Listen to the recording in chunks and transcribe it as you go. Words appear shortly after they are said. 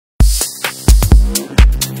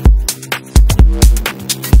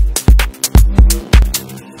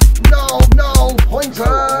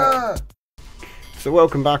So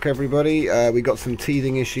welcome back everybody. We got some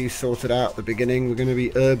teething issues sorted out at the beginning. We're going to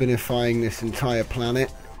be urbanifying this entire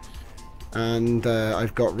planet. And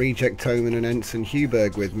I've got Reject Toman and Ensign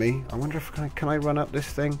Huberg with me. I wonder if can I run up this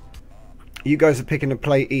thing? You guys are picking a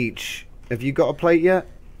plate each. Have you got a plate yet?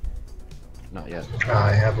 Not yet.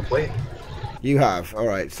 I have a plate. You have?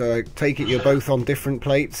 Alright, so I take it you're both on different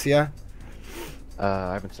plates, yeah?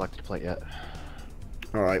 I haven't selected a plate yet.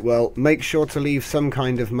 Alright, well, make sure to leave some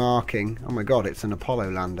kind of marking. Oh my god, it's an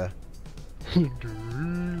Apollo lander. You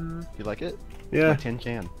like it? Yeah. It's my tin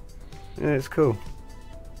can. Yeah, it's cool.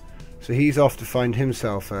 So he's off to find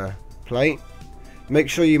himself a plate. Make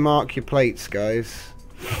sure you mark your plates, guys.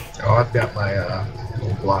 Oh, I've got my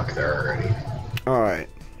little block there already. Alright.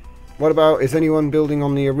 What about, is anyone building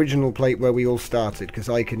on the original plate where we all started? Because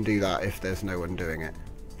I can do that if there's no one doing it.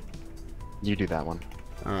 You do that one.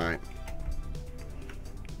 Alright.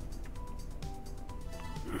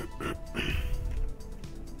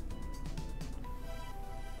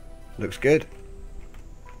 Looks good.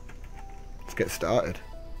 Let's get started.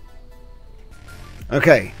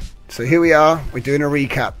 Okay, so here we are. We're doing a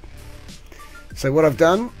recap. So what I've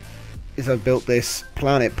done is I've built this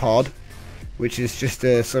planet pod, which is just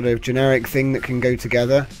a sort of generic thing that can go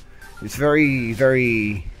together. It's very,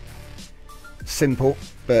 very simple,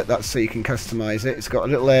 but that's so you can customize it. It's got a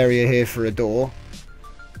little area here for a door,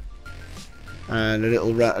 and a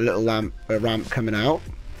little ramp coming out.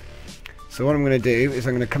 So what I'm going to do is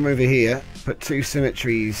I'm going to come over here, put two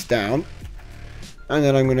symmetries down, and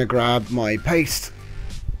then I'm going to grab my paste.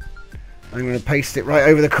 I'm going to paste it right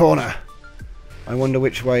over the corner. I wonder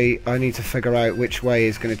which way, I need to figure out which way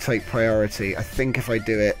is going to take priority. I think if I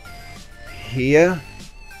do it here,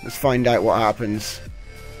 let's find out what happens.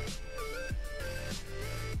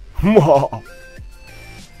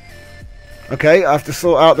 Okay, I have to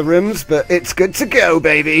sort out the rooms, but it's good to go,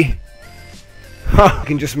 baby. I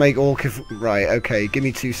can just make all... Right, okay, give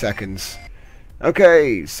me 2 seconds.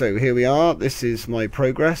 Okay, so here we are. This is my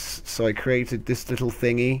progress. So I created this little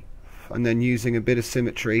thingy, and then using a bit of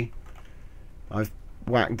symmetry, I've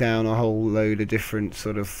whacked down a whole load of different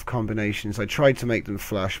sort of combinations. I tried to make them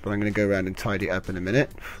flush, but I'm going to go around and tidy it up in a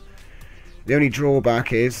minute. The only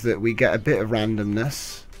drawback is that we get a bit of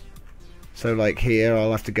randomness. So like here,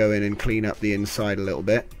 I'll have to go in and clean up the inside a little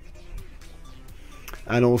bit.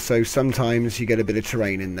 And also sometimes you get a bit of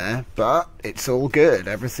terrain in there, but it's all good.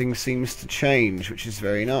 Everything seems to change, which is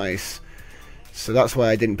very nice. So that's why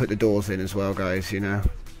I didn't put the doors in as well, guys, you know.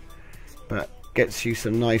 But gets you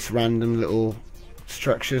some nice random little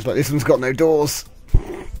structures. Like this one's got no doors.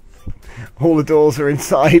 All the doors are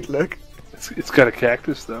inside, look. It's got a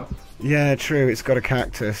cactus though. Yeah, true, it's got a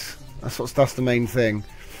cactus. That's the main thing.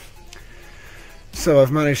 So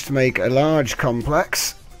I've managed to make a large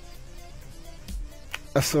complex,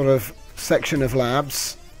 a sort of section of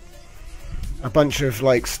labs, a bunch of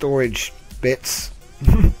like storage bits,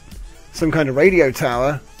 some kind of radio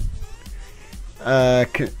tower, a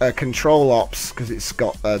control ops because it's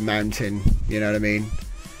got a mountain, you know what I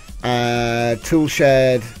mean, tool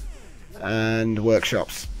shed and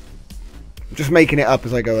workshops. I'm just making it up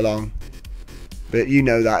as I go along, but you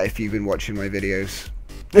know that if you've been watching my videos.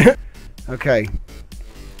 Okay,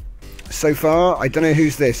 so far I don't know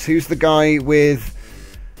who's this. Who's the guy with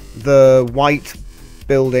the white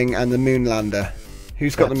building and the moon lander?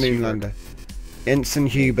 Who's got the moon lander? Ensign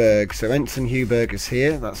Huberg. So Ensign Huberg is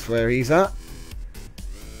here. That's where he's at.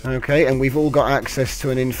 Okay, and we've all got access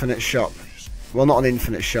to an infinite shop. Well, not an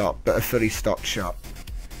infinite shop, but a fully stocked shop.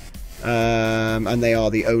 And they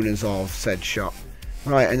are the owners of said shop.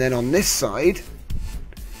 Right, and then on this side,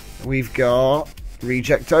 we've got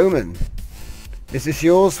Reject Toman. Is this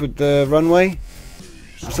yours with the runway?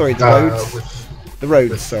 Sorry, the roads. The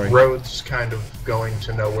roads, sorry. Roads kind of going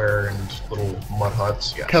to nowhere and little mud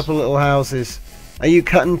huts. Yes. Couple little houses. Are you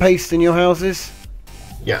cut and paste in your houses?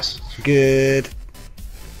 Yes. Good.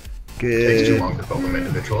 Good. It takes too long to build them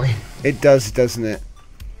individually. It does, doesn't it?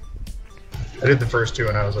 I did the first two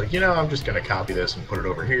and I was like, you know, I'm just going to copy this and put it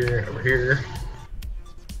over here and over here.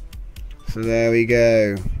 So there we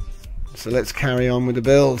go. So let's carry on with the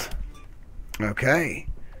build. Okay.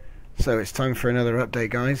 So it's time for another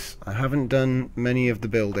update, guys. I haven't done many of the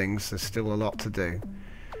buildings. There's still a lot to do.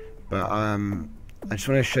 But I just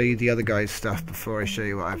want to show you the other guy's stuff before I show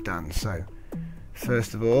you what I've done. So,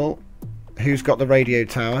 first of all, who's got the radio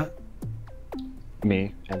tower?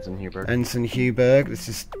 Me, Ensign Huberg. Ensign Huberg. This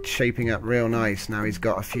is shaping up real nice. Now he's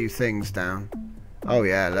got a few things down. Oh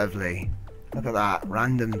yeah, lovely. Look at that.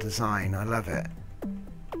 Random design. I love it.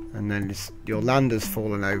 And then your lander's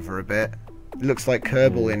fallen over a bit. It looks like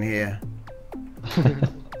Kerbal in here.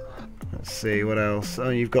 Let's see, what else? Oh,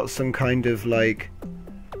 you've got some kind of, like,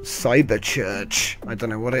 cyber church. I don't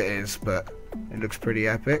know what it is, but it looks pretty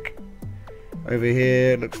epic. Over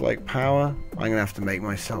here, looks like power. I'm going to have to make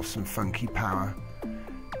myself some funky power.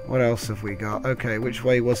 What else have we got? Okay, which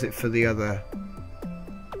way was it for the other?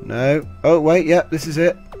 No. Oh, wait, yep, this is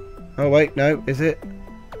it. Oh, wait, no, is it?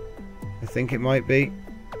 I think it might be.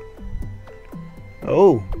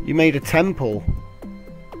 Oh, you made a temple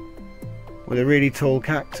with a really tall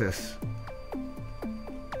cactus.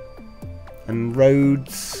 And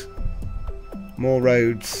roads. More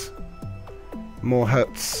roads. More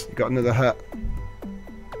huts. You got another hut.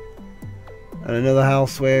 And another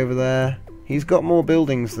house way over there. He's got more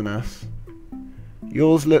buildings than us.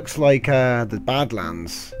 Yours looks like the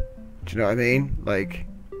Badlands. Do you know what I mean? Like,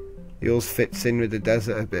 yours fits in with the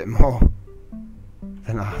desert a bit more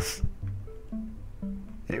than us.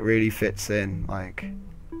 It really fits in, like.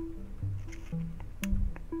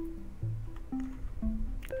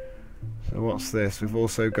 So what's this? We've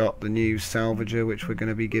also got the new salvager, which we're going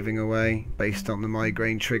to be giving away, based on the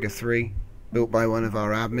Migraine Trigger 3, built by one of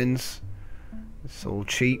our admins. It's all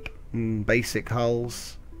cheap and basic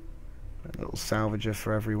hulls. A little salvager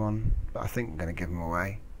for everyone, but I think I'm going to give them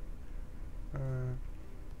away.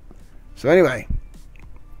 So anyway,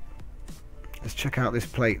 let's check out this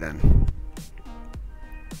plate then.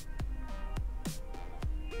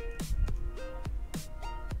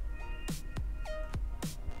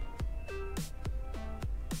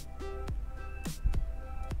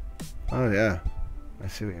 Oh yeah, I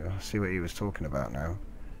see what he was talking about now.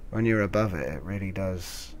 When you're above it, it really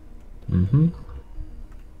does. Mm-hmm.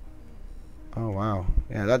 Oh wow,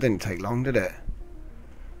 yeah, that didn't take long, did it?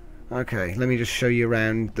 Okay, let me just show you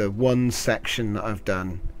around the one section that I've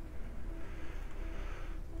done,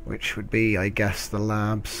 which would be, I guess, the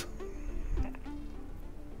labs.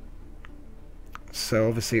 So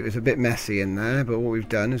obviously it was a bit messy in there, but what we've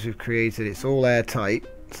done is we've created, it's all airtight,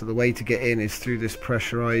 so the way to get in is through this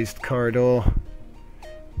pressurized corridor.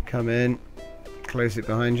 Come in, close it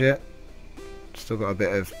behind you. Still got a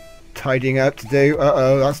bit of tidying up to do.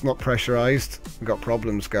 Uh-oh, that's not pressurized. We've got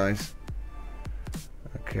problems, guys.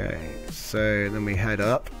 Okay, so then we head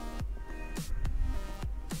up.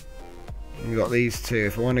 We've got these two.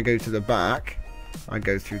 If I want to go to the back, I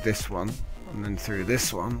go through this one, and then through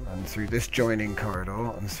this one, and through this joining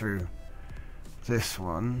corridor, and through this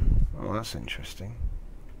one. Oh, that's interesting.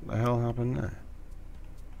 What the hell happened there?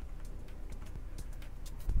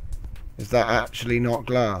 Is that actually not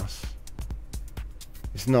glass?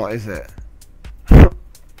 It's not, is it?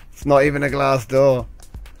 It's not even a glass door.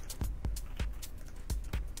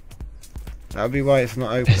 That would be why it's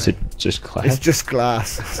not open. Is it just glass? It's just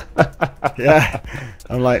glass. Yeah.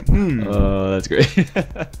 I'm like, Oh, that's great.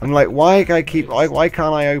 I'm like, why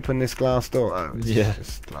can't I open this glass door? Oh, it's Yeah.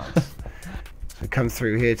 just glass. So come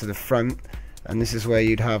through here to the front, and this is where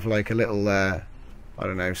you'd have like a little, I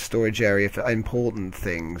don't know, storage area for important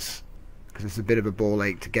things. Because it's a bit of a ball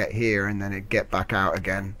ache to get here and then it get back out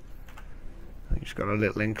again. You've just got a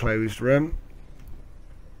little enclosed room.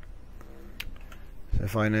 So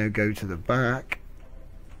if I now go to the back,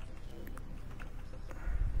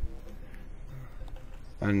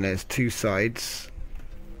 and there's two sides.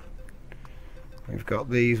 We've got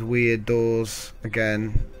these weird doors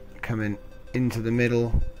again coming into the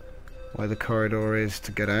middle where the corridor is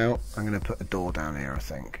to get out. I'm going to put a door down here, I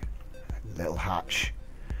think. A little hatch.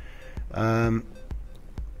 And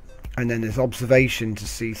then there's observation to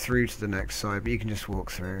see through to the next side, but you can just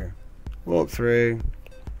walk through,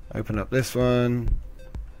 open up this one,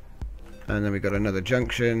 and then we've got another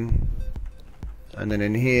junction, and then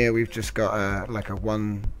in here we've just got like a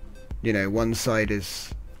one, you know, one side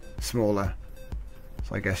is smaller,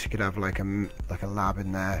 so I guess you could have like a lab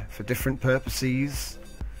in there for different purposes,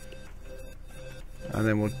 and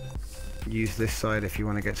then we'll use this side if you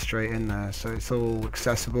want to get straight in there. So it's all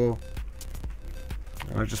accessible.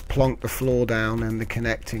 I've just plonked the floor down and the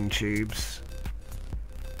connecting tubes,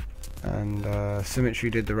 and Symmetry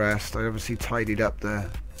did the rest. I obviously tidied up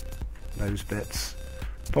those bits.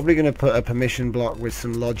 Probably going to put a permission block with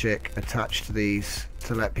some logic attached to these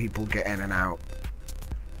to let people get in and out.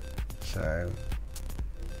 So